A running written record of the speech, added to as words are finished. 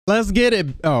Let's get it.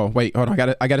 Oh, wait, hold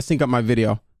on. I gotta sync up my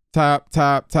video. Tap.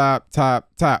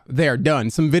 There, done.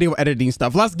 Some video editing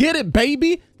stuff. Let's get it,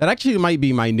 baby. That actually might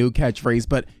be my new catchphrase,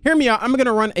 but hear me out. I'm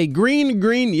gonna run a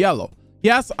green, yellow.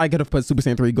 Yes, I could have put Super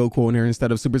Saiyan 3 Goku in here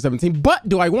instead of Super 17, but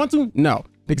do I want to? No,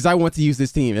 because I want to use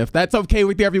this team. If that's okay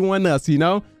with everyone else, you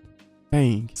know?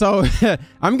 Dang. So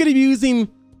I'm gonna be using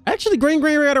actually green,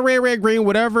 red, or red, green,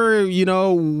 whatever, you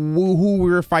know, who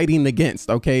we're fighting against,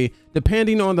 okay?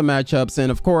 Depending on the matchups.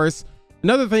 And of course,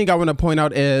 another thing I want to point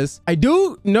out is I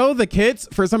do know the kits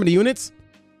for some of the units.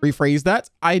 Rephrase that.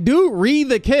 I do read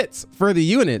the kits for the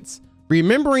units.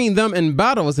 Remembering them in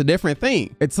battle is a different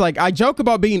thing. It's like I joke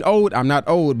about being old. I'm not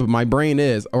old, but my brain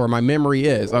is, or my memory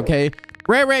is, okay?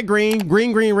 Red, green,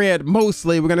 red,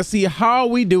 mostly. We're gonna see how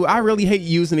we do. I really hate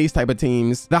using these type of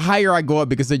teams. The higher I go up,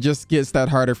 because it just gets that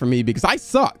harder for me because I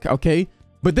suck, okay?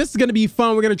 But this is gonna be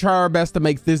fun. We're gonna try our best to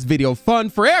make this video fun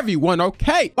for everyone,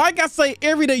 okay? Like I say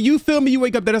every day, you feel me, you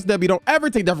wake up to SW. Don't ever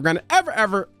take that for granted,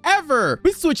 ever.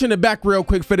 We switching it back real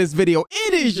quick for this video.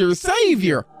 It is your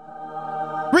savior,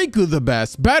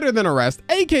 RikuTheBest, better than the rest,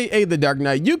 aka the Dark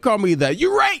Knight. You call me that.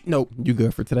 You right? Nope, you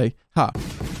good for today. Ha.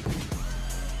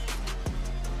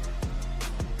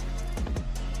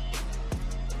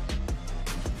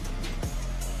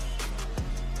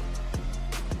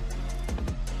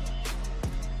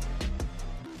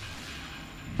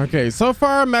 Okay, so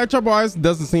far matchup wise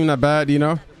doesn't seem that bad, you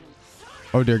know.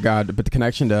 Oh dear God, but the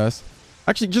connection does.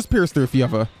 Actually, just pierce through if you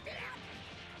have a.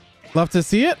 Love to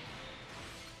see it.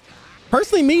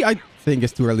 Personally, me, I think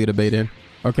it's too early to bait in.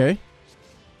 Okay.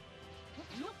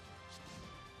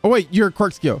 Oh wait, you're a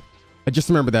quirk skill. I just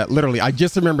remembered that. Literally, I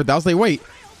just remembered that. I was like, wait,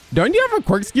 don't you have a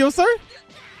quirk skill, sir?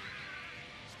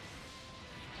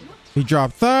 He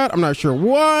dropped that. I'm not sure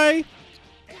why.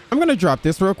 I'm gonna drop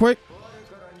this real quick.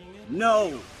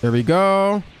 No. There we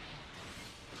go.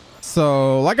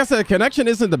 So, like I said, connection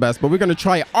isn't the best, but we're gonna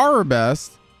try our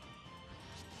best.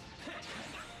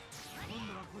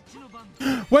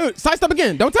 Wait, sidestep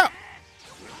again. Don't tap.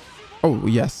 Oh,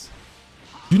 yes.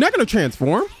 You're not gonna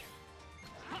transform?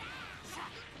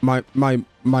 My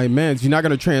mans, you're not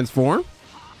gonna transform?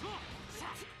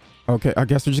 Okay, I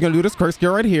guess we're just gonna do this quirk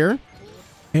skill right here.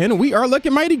 And we are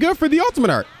looking mighty good for the ultimate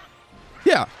art.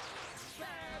 Yeah.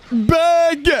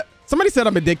 Big. Somebody said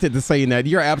I'm addicted to saying that.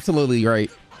 You're absolutely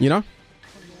right. You know?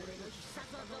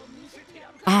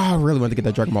 I really want to get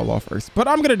that Dragon Ball Law first, but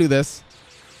I'm gonna do this.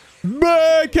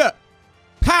 Big.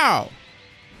 Pow.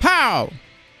 Pow.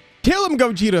 Kill him,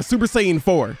 Gogeta. Super Saiyan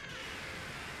 4.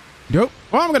 Nope.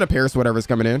 Well, I'm gonna pierce whatever's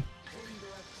coming in.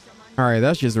 All right,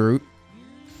 that's just rude.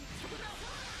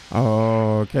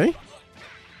 Okay.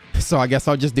 So I guess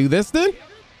I'll just do this then.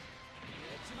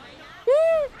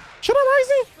 Should I rise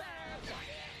it?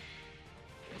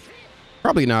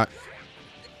 Probably not.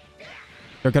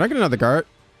 Yo, can I get another card?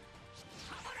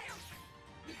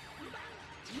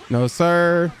 No,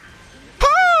 sir.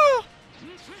 Ha!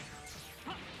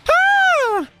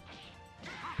 Ha!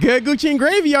 Good Gucci and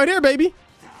gravy out here, baby.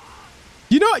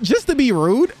 You know what? Just to be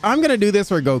rude, I'm going to do this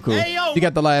for Goku. Hey, you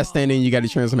got the last standing, you got the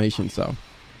transformation, so.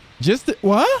 Just to,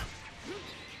 what?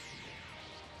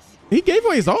 He gave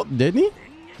away his ult, didn't he?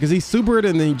 Because he supered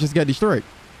and then he just got destroyed.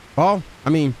 Well, I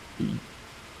mean,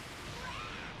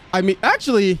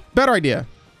 actually, better idea.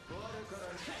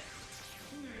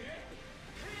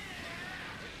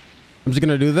 I'm just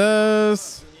gonna do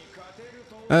this.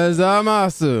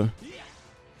 Zamasu.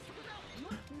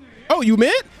 Oh, you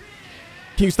mid?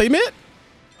 Can you stay mid?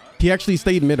 He actually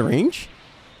stayed mid-range.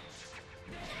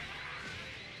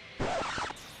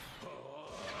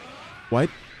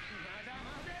 What?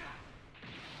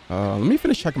 Let me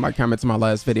finish checking my comments in my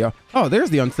last video. Oh, there's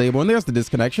the unstable and there's the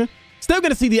disconnection. Still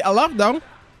gonna see the LF though.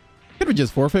 Could have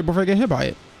just forfeit before I get hit by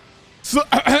it. So,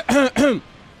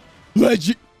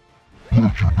 legend.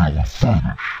 I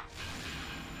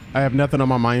have nothing on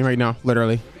my mind right now,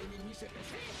 literally.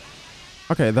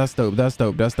 Okay, that's dope. That's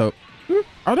dope. That's dope.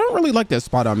 I don't really like that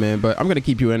spot I'm in, but I'm gonna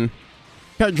keep you in.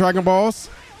 Got Dragon Balls.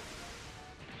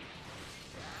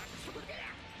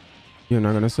 You're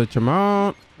not gonna switch them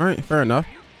out. All right, fair enough.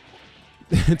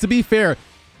 To be fair,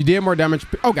 you did more damage.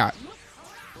 Oh God.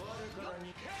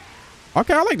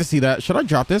 Okay, I like to see that. Should I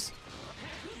drop this?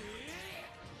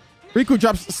 Riku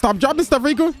drops. Stop dropping stuff,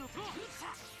 Riku.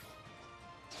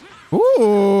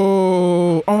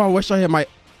 Ooh. Oh, I wish I had my.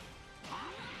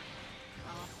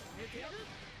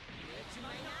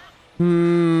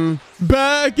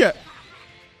 Back.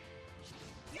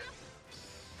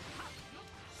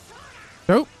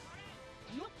 Nope.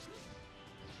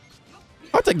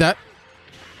 I'll take that.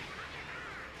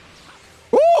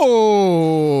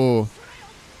 Ooh.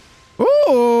 Ooh.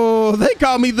 Oh, they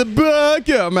call me the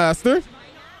Bucket Master.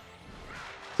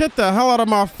 Get the hell out of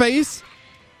my face.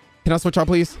 Can I switch out,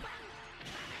 please?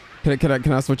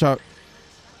 Can I switch out?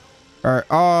 All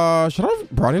right. Should I have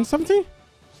brought in something?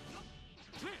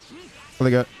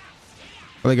 Really good.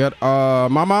 Really good.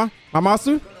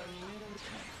 Zamasu.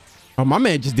 Oh, my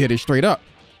man just did it straight up.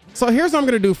 So here's what I'm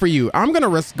gonna do for you. I'm gonna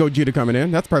risk Gogeta coming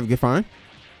in. That's perfectly fine.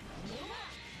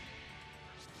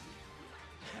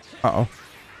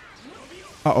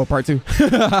 Part 2.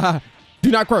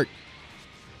 Do not quirk.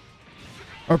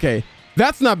 Okay,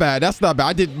 that's not bad. That's not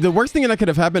bad. The worst thing that could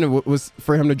have happened was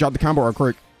for him to drop the combo or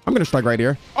quirk. I'm gonna strike right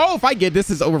here. Oh, if I get this,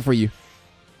 is over for you.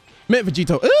 Mint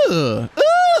Vegito.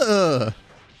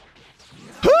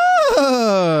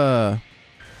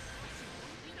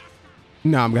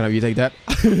 Nah, I'm gonna have you take that.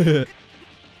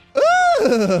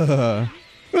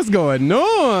 What's going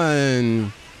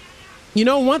on? You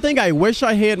know, one thing I wish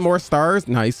I had more stars.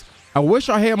 Nice. I wish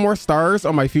I had more stars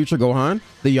on my future Gohan.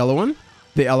 The yellow one.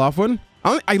 The L-off one.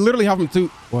 I literally have him 2.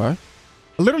 What?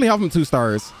 I literally have him 2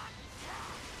 stars.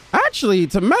 Actually,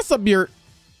 to mess up your...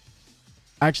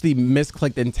 Actually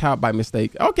misclicked and tapped by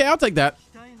mistake. Okay, I'll take that.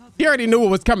 He already knew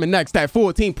what was coming next. That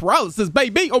full team paralysis,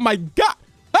 baby. Oh my God.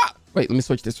 Ah! Wait, let me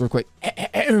switch this real quick.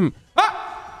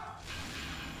 Ah!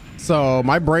 So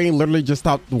my brain literally just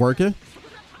stopped working.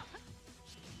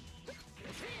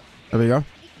 There we go.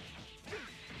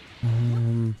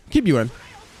 Keep you in.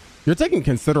 You're taking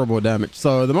considerable damage.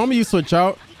 So the moment you switch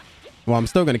out, well, I'm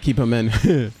still going to keep him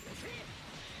in.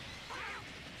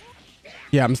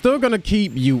 Yeah, I'm still going to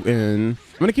keep you in.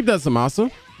 I'm going to keep that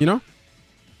Zamasu, you know?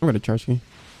 I'm going to charge you.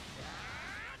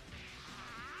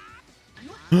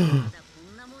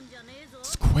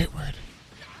 Squidward.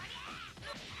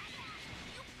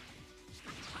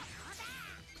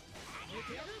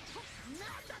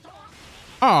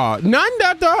 Oh, none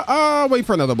that. Wait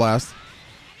for another blast.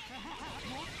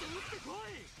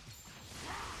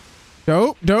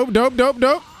 Dope. At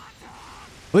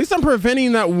least I'm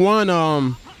preventing that one.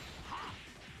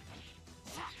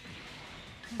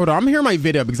 Hold on, I'm hearing my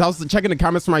video because I was checking the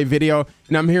comments for my video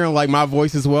and I'm hearing like my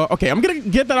voice as well. Okay, I'm gonna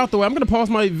get that out the way. I'm gonna pause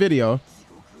my video.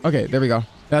 Okay, there we go.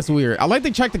 That's weird. I like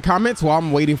to check the comments while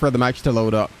I'm waiting for the match to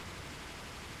load up.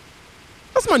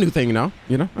 That's my new thing now.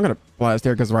 You know, I'm gonna blast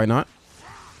there because why not?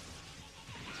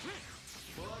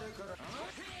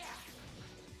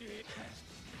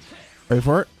 Wait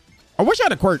for it. I wish I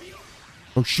had a quirk.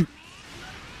 Oh shoot.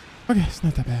 Okay, it's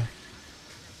not that bad.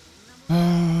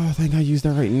 I think I used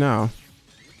that right now.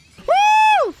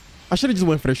 Woo! I should have just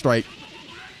went for the strike.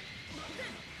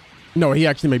 No, he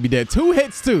actually may be dead. 2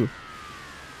 hits too.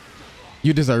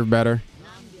 You deserve better.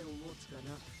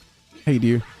 Hate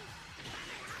you.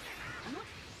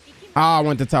 Ah, I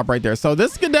went to top right there. So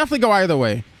this could definitely go either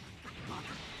way.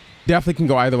 Definitely can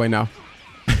go either way now.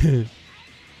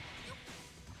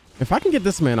 If I can get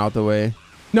this man out the way.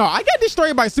 No, I got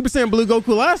destroyed by Super Saiyan Blue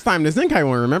Goku last time. The Zenkai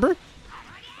one, remember?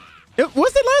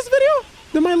 Was it last video?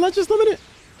 Did my Legends limited?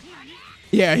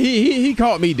 Yeah, he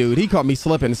caught me, dude. He caught me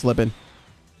slipping.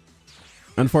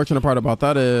 Unfortunate part about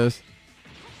that is...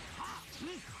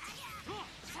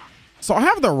 So I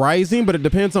have the Rising, but it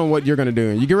depends on what you're going to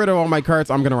do. You get rid of all my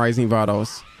cards, I'm going to Rising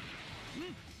Vados.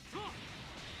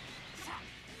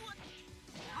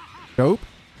 Dope.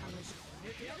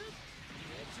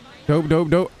 I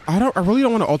really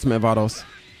don't want to ultimate Vados.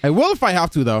 I will if I have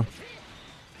to, though.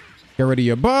 Get rid of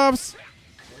your buffs.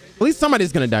 At least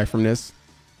somebody's going to die from this.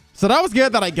 So that was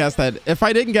good that I guessed that. If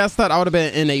I didn't guess that, I would have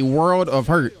been in a world of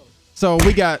hurt. So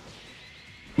we got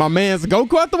my man's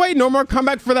Goku out the way. No more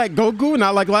comeback for that Goku.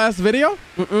 Not like last video.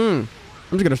 I'm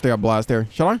just going to straight up blast there.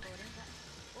 Shall I?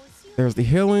 There's the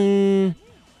healing.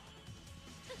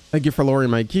 Thank you for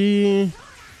lowering my key.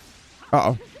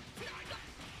 Uh-oh.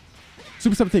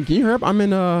 Super 17, can you hurry up? I'm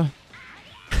in a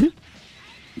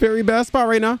very bad spot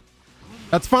right now.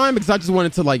 That's fine because I just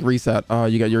wanted to like reset.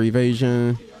 You got your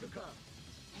evasion.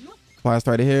 Blast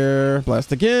right here.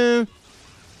 Blast again.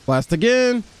 Blast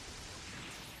again.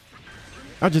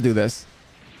 I'll just do this.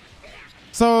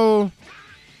 So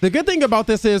the good thing about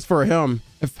this is for him,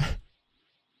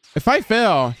 if I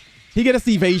fail, he gets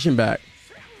his evasion back.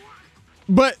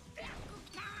 But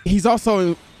he's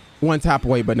also one tap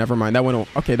away, but never mind. That went,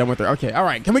 okay, that went there. Okay, all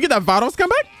right. Can we get that Vados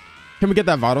comeback? Can we get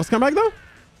that Vados comeback though? I'm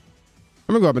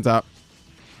gonna go up and top.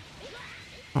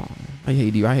 Oh, I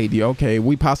hate you. Okay,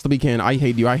 we possibly can. I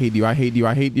hate you. Ah, we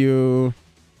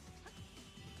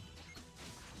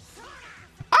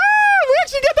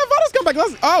actually get that Vados comeback.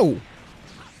 Oh.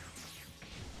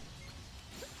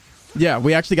 Yeah,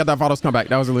 we actually got that Vados comeback.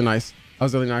 That was really nice.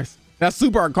 That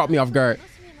super art caught me off guard.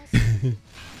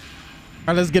 All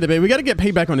right, let's get it, baby. We got to get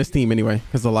payback on this team anyway,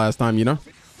 because the last time, you know?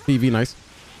 PV, nice.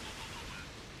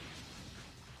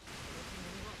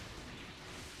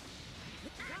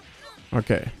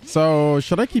 Okay, so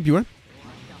should I keep you in?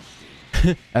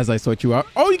 As I sort you out.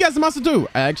 Oh, you got Zamasu too.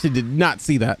 I actually did not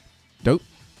see that. Dope.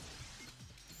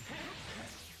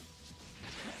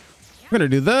 We're going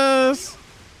to do this.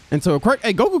 Into a quirk.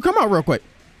 Hey, Goku, come out real quick.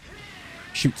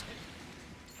 Shoot.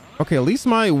 Okay, at least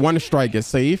my one strike is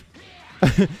safe.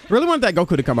 Really want that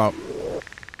Goku to come out.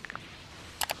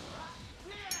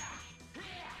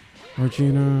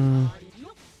 Regina.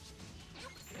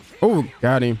 Oh,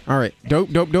 got him. All right. Dope.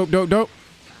 That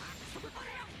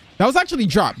was actually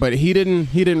dropped, but he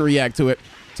didn't react to it.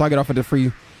 So I get off of the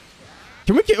free.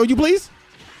 Can we kill you, please?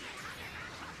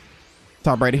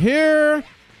 Top right here.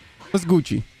 Let's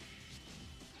Gucci.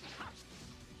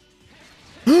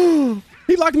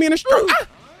 He locked me in a strike. Ah!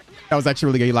 That was actually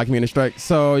really good. He locked me in a strike.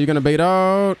 So you're gonna bait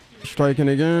out. Striking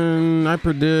again. I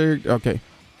predict. Okay.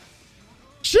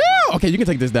 Chill. Okay, you can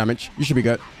take this damage. You should be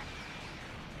good.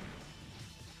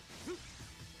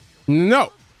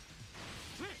 No.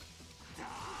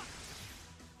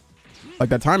 Like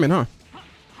that timing, huh?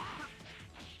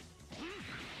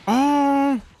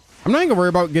 I'm not even gonna worry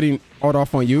about getting auto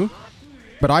off on you,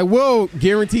 but I will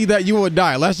guarantee that you will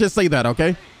die. Let's just say that,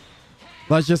 okay?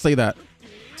 Let's just say that.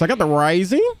 So I got the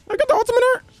rising. I got the ultimate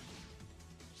art.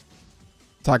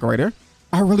 Tackle right here.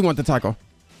 I really want the tackle.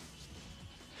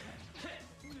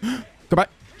 Go back.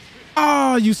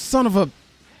 Oh, you son of a...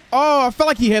 Oh, I felt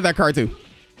like he had that card too.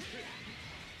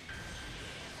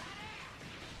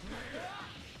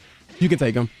 You can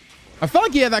take him. I felt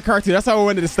like he had that card too. That's how I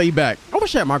wanted to stay back. I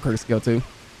wish I had my quirk skill too.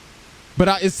 But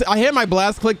I had my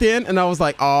blast clicked in and I was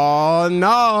like, oh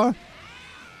no.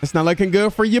 It's not looking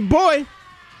good for your boy.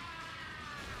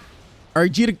 All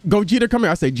right, Gogeta, come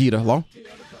here. I say Gogeta. Hello?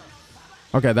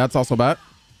 Okay, that's also bad.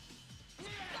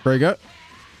 Very good.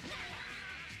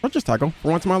 I'll just tackle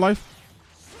for once in my life.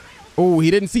 Oh, he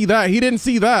didn't see that. He didn't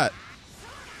see that.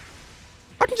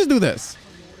 I can just do this.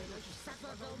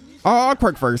 Oh, I'll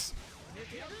quirk first.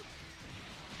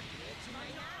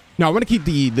 No, I want to keep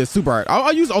the super art.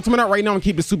 I'll use ultimate art right now and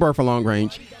keep the super art for long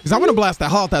range. Because I want to blast the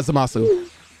hell out that Zamasu. I want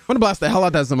to blast the hell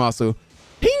out that Zamasu.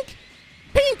 Pink!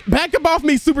 Pink! Back up off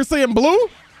me, Super Saiyan Blue!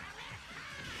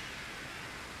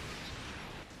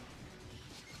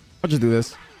 I'll just do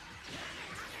this.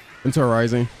 Into a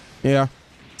rising. Yeah.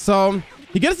 So,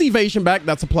 he gets the evasion back.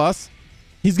 That's a plus.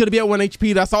 He's going to be at 1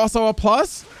 HP. That's also a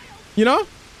plus. You know?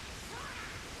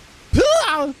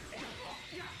 All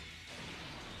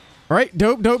right.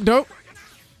 Dope. And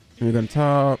you're going to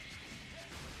top.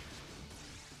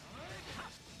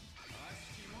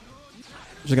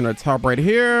 Just going to top right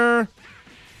here.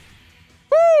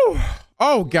 Woo!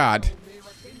 Oh, God.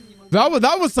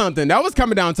 That was something. That was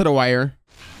coming down to the wire.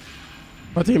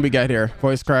 What team we got here?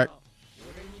 Voice crack.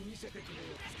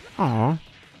 Aw.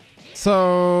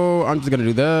 So I'm just gonna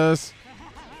do this.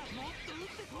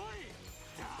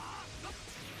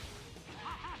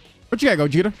 What you got,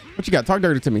 Gogeta? What you got? Talk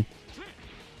dirty to me.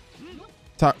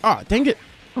 Talk. Oh, dang it.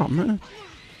 Oh man.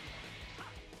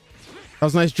 That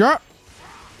was a nice drop.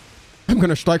 I'm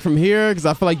gonna strike from here because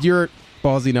I feel like you're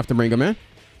ballsy enough to bring him in.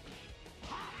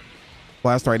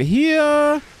 Blast right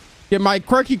here. Get my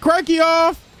quirky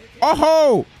off.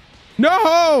 Oh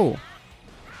no!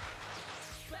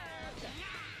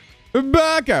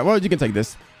 Back up. Well, you can take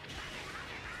this.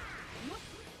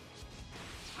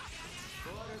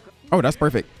 Oh, that's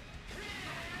perfect.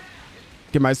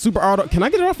 Get my super auto. Can I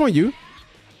get it off on you?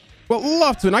 Well,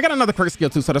 love to. And I got another quirk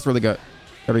skill too, so that's really good.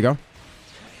 There we go.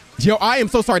 Yo, I am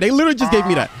so sorry. They literally just gave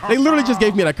me that. They literally just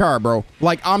gave me that card, bro.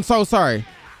 Like, I'm so sorry.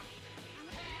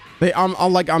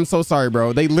 I'm so sorry,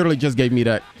 bro. They literally just gave me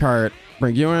that card.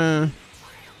 Bring you in.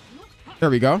 There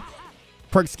we go.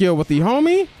 Quirk skill with the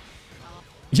homie.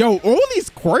 Yo, all these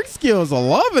quirk skills are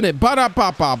loving it.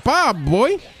 Ba-da-ba-ba-ba,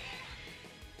 boy.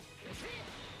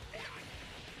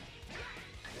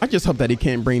 I just hope that he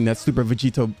can't bring that super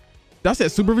Vegito. That's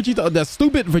that super Vegito. That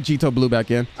stupid Vegito blue back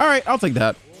in. All right, I'll take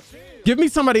that. Give me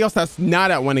somebody else that's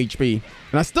not at 1 HP.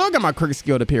 And I still got my quirk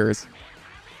skill to Pierce.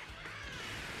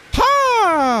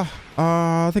 Ha!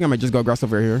 I think I might just go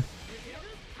aggressive over here.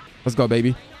 Let's go,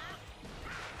 baby.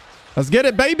 Let's get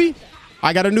it, baby.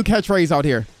 I got a new catchphrase out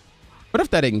here. What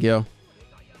if that didn't kill?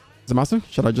 Zamasu,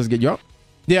 should I just get you up?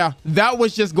 Yeah, that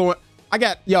was just going. I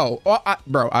got, yo,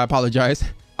 bro, I apologize.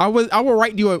 I will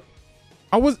write you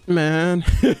a, man.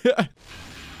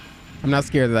 I'm not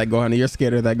scared of that Gohan. You're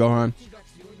scared of that Gohan.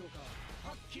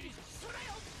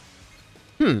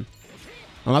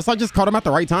 Unless I just caught him at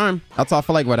the right time. That's all I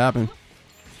feel like what happened.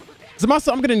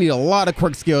 Zamasu, I'm going to need a lot of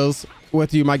quirk skills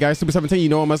with you, my guy. Super 17, you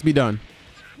know it must be done.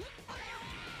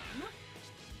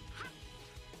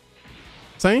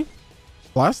 Same.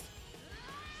 Blast.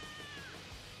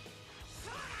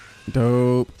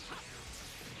 Dope.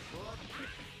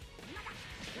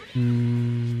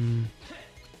 You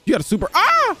got a super.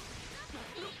 Ah!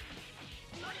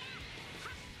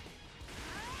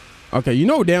 Okay, you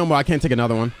know damn well I can't take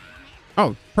another one.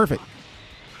 Oh, perfect.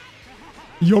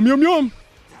 Yum, yum, yum.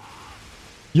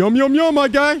 Yum, yum, yum, my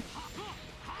guy.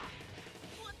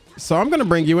 So I'm going to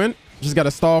bring you in. Just got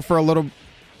to stall for a little.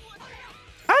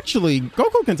 Actually,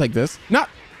 Goku can take this. Not,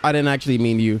 I didn't actually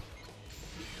mean you.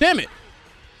 Damn it.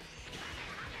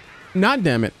 Not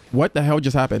damn it. What the hell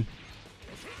just happened?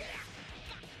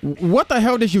 What the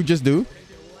hell did you just do?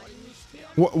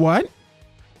 What?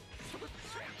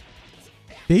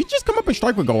 Did he just come up and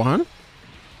strike with Gohan?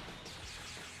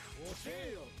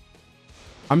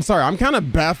 I'm sorry. I'm kind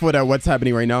of baffled at what's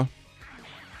happening right now.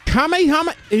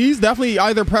 Kamehameha. He's definitely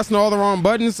either pressing all the wrong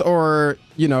buttons or,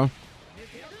 you know.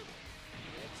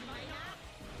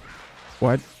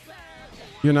 What?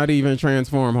 You're not even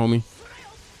transformed, homie.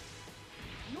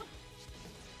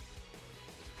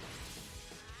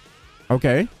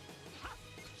 Okay.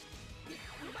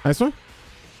 Nice one.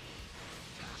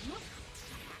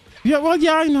 Yeah, well,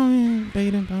 yeah, I know.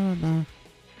 Beta, blah, blah.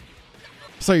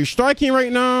 So you're striking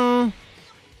right now.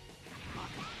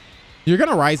 You're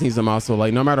gonna Rising Zamasu.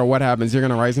 Like, no matter what happens, you're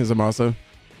gonna Rising Zamasu.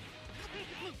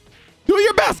 Do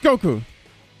your best, Goku.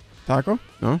 Taco?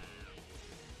 No.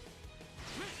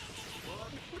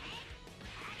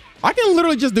 I can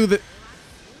literally just do the.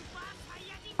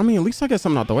 I mean, at least I get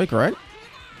something out the way, correct?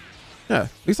 Yeah,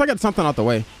 at least I got something out the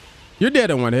way. You're dead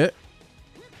in one hit.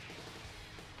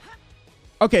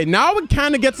 Okay, now it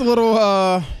kind of gets a little,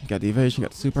 you got the evasion, got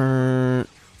the super.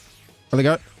 Really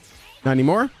good. Not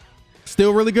anymore.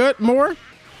 Still really good. More.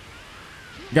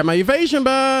 Got my evasion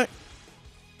back.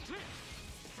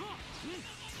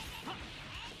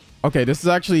 Okay, this is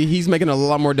actually, he's making it a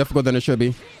lot more difficult than it should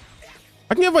be.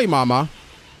 I can give away Mama.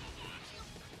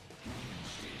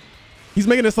 He's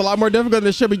making this a lot more difficult than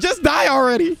it should be. Just die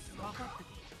already.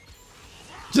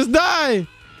 Just die.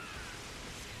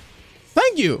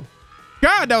 Thank you.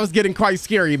 God, that was getting quite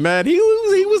scary, man. He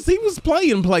was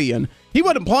playing. He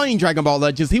wasn't playing Dragon Ball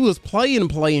Legends. He was playing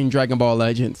Dragon Ball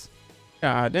Legends.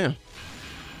 God damn.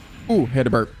 Ooh, had a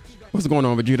burp. What's going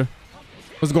on, Vegeta?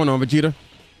 What's going on, Vegeta?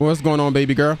 What's going on,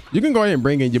 baby girl? You can go ahead and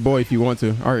bring in your boy if you want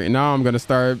to. All right, now I'm gonna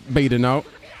start baiting out.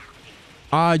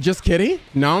 Just kidding.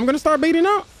 Now I'm gonna start baiting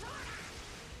out.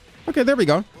 Okay, there we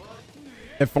go.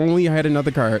 If only I had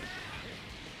another card.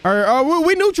 All right,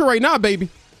 we neutral right now, baby.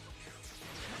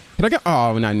 Can I get?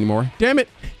 Oh, not anymore. Damn it.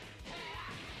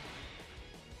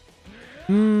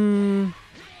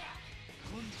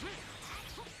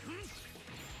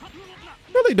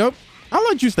 Really dope. I'll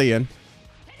let you stay in.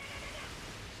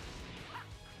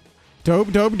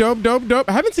 Dope.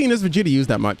 I haven't seen this Vegeta used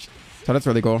that much, so that's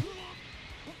really cool.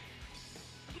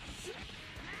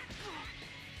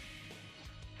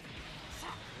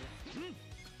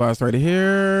 Blast right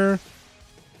here.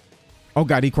 Oh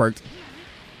god, he quirked.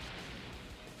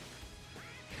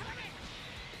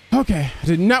 Okay, I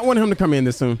did not want him to come in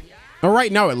this soon. All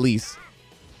right, now at least.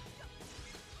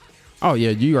 Oh yeah,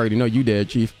 you already know you dead,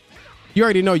 Chief. You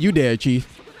already know you dead, Chief.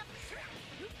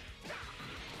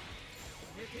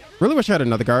 Really wish I had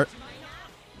another card.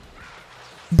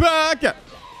 Back up.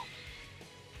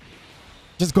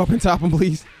 Just go up and top him,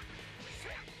 please.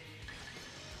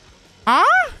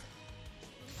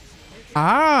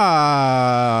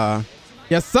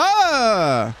 Yes,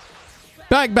 sir.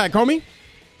 Back, homie.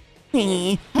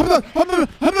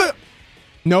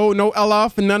 No L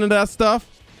off and none of that stuff.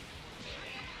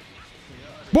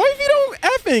 Boy, if you don't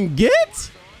effing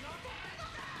get,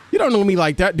 you don't know me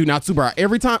like that. Do not super out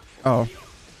every time. Oh.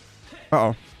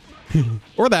 Uh-oh.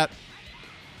 Or that.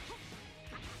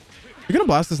 You're gonna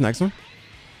blast this next one.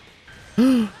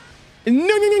 No.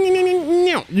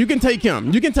 You can take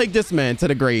him. You can take this man to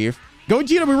the grave.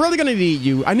 Gogeta, we're really gonna need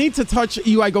you. I need to touch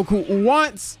UI Goku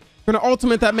once. We're gonna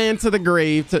ultimate that man to the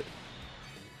grave.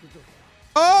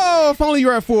 Oh, if only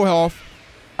you're at full health.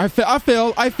 I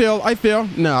feel.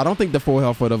 No, I don't think the full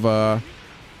health would have,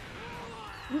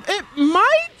 it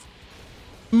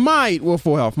might with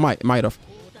full health. Might have.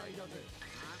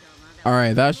 All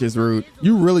right, that's just rude.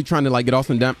 You really trying to like get off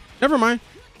some damp. Never mind.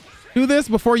 Do this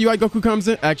before UI Goku comes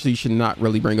in. Actually, you should not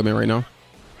really bring him in right now.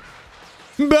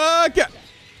 Back.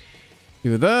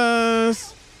 Do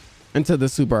this into the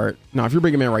super art. Now, if you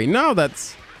bring him in right now,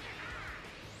 that's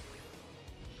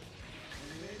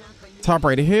top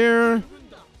right here.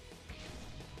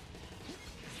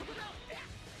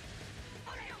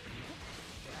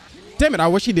 Damn it, I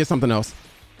wish he did something else.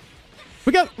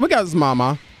 We got his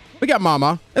mama. We got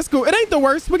mama. It's cool. It ain't the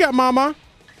worst. We got mama.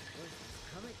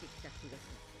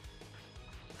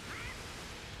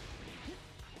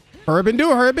 Hurry up and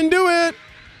do it. Hurry up and do it.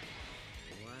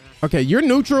 Okay, you're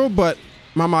neutral, but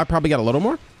mama, I probably got a little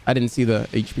more. I didn't see the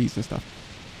HPs and stuff.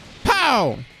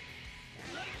 Pow!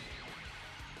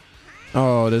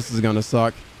 Oh, this is gonna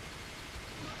suck.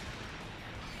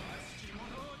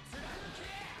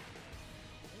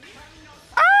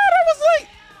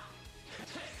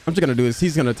 I'm just gonna do this.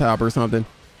 He's gonna tap or something.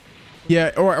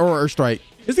 Yeah, or strike.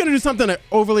 He's gonna do something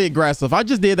overly aggressive. I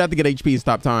just did that to get HP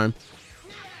stop time.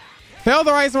 Fail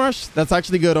the Rise Rush. That's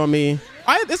actually good on me.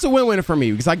 It's a win-win for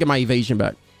me because I get my evasion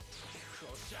back.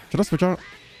 Should I switch out?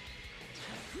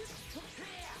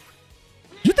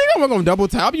 You think I'm gonna double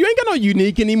tap? You ain't got no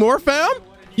unique anymore, fam.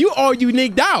 You all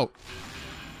uniqued out.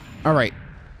 All right.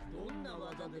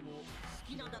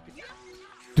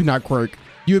 Do not quirk.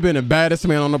 You've been the baddest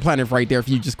man on the planet right there if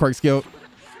you just quirk skill.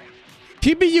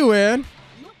 PBU in.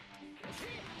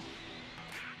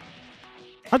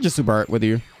 I'll just super art with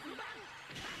you.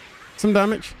 Some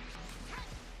damage.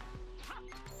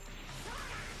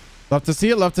 Love to see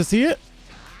it. Love to see it.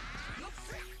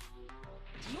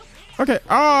 Okay.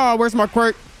 Oh, where's my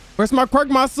quirk? Where's my quirk,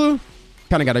 Masu?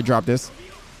 Kind of got to drop this.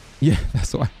 Yeah,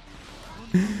 that's why.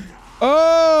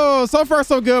 Oh, so far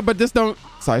so good, but this don't.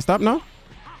 Side stop, no?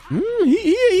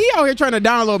 He out here trying to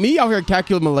download me. He out here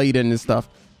calculating and stuff.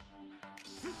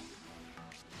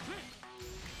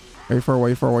 Wait for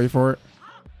it.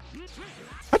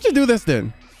 How'd you do this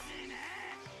then?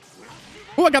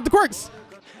 Oh, I got the quirks.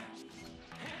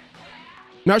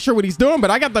 Not sure what he's doing, but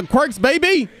I got the quirks,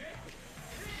 baby.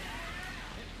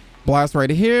 Blast right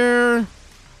here.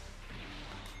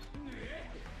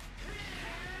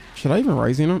 Should I even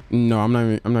rise him? No, I'm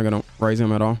not gonna rise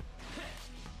him at all.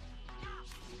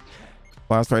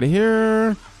 Blast right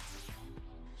here.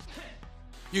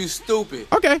 You stupid.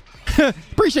 Okay.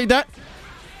 Appreciate that.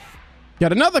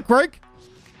 Got another quirk.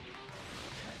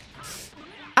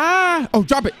 Ah. Oh,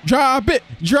 drop it. Drop it.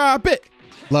 Drop it.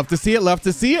 Love to see it. Love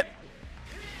to see it.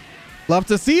 Love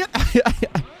to see it.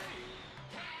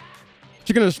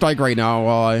 She's gonna strike right now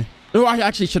while I... Oh, I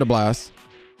actually should have blast.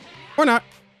 Or not.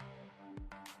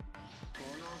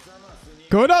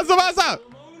 Go down, Zamasu.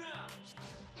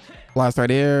 Blast right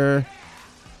here.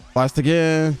 Blast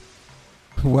again.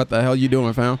 What the hell you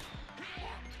doing, fam?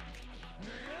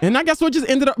 And I guess what just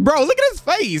ended up... Bro, look at his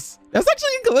face. That's actually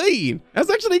clean. That's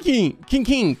actually clean.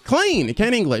 Clean.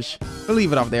 Can't English. We'll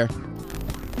leave it off there.